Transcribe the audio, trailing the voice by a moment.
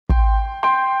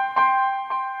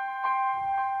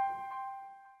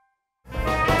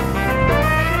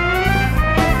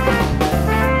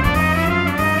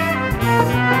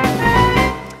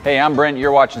Hey, I'm Brent,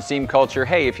 you're watching Steam Culture.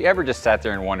 Hey, if you ever just sat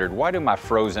there and wondered, why do my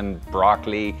frozen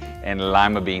broccoli and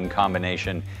lima bean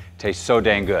combination taste so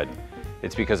dang good?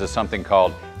 It's because of something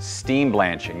called steam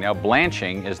blanching. Now,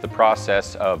 blanching is the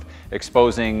process of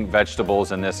exposing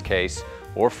vegetables, in this case,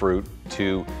 or fruit,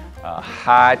 to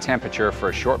high temperature for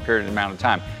a short period amount of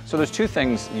time. So there's two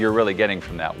things you're really getting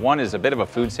from that. One is a bit of a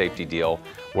food safety deal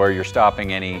where you're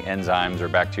stopping any enzymes or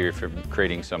bacteria from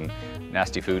creating some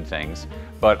nasty food things,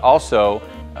 but also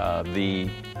the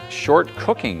short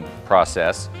cooking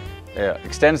process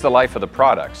extends the life of the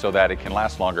product so that it can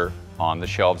last longer on the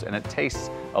shelves and it tastes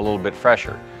a little bit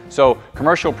fresher. So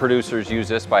commercial producers use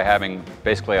this by having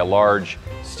basically a large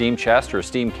steam chest or a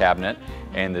steam cabinet,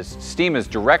 and the steam is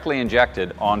directly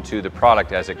injected onto the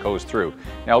product as it goes through.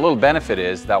 Now, a little benefit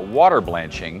is that water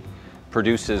blanching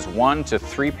produces 1 to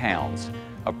 3 pounds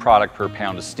of product per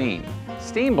pound of steam.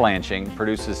 Steam blanching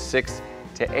produces 6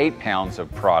 to 8 pounds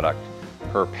of product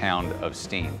per pound of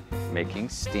steam, making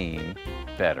steam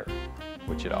better,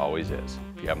 which it always is.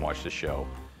 If you haven't watched the show,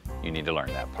 you need to learn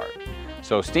that part.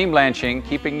 So steam blanching,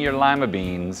 keeping your lima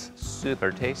beans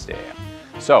super tasty.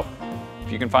 So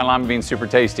if you can find lima beans super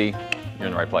tasty, you're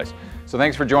in the right place. So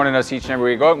thanks for joining us each and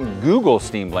every week. Go out and Google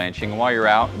steam blanching. While you're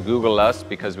out, Google us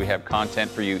because we have content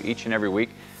for you each and every week.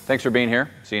 Thanks for being here.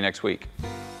 See you next week.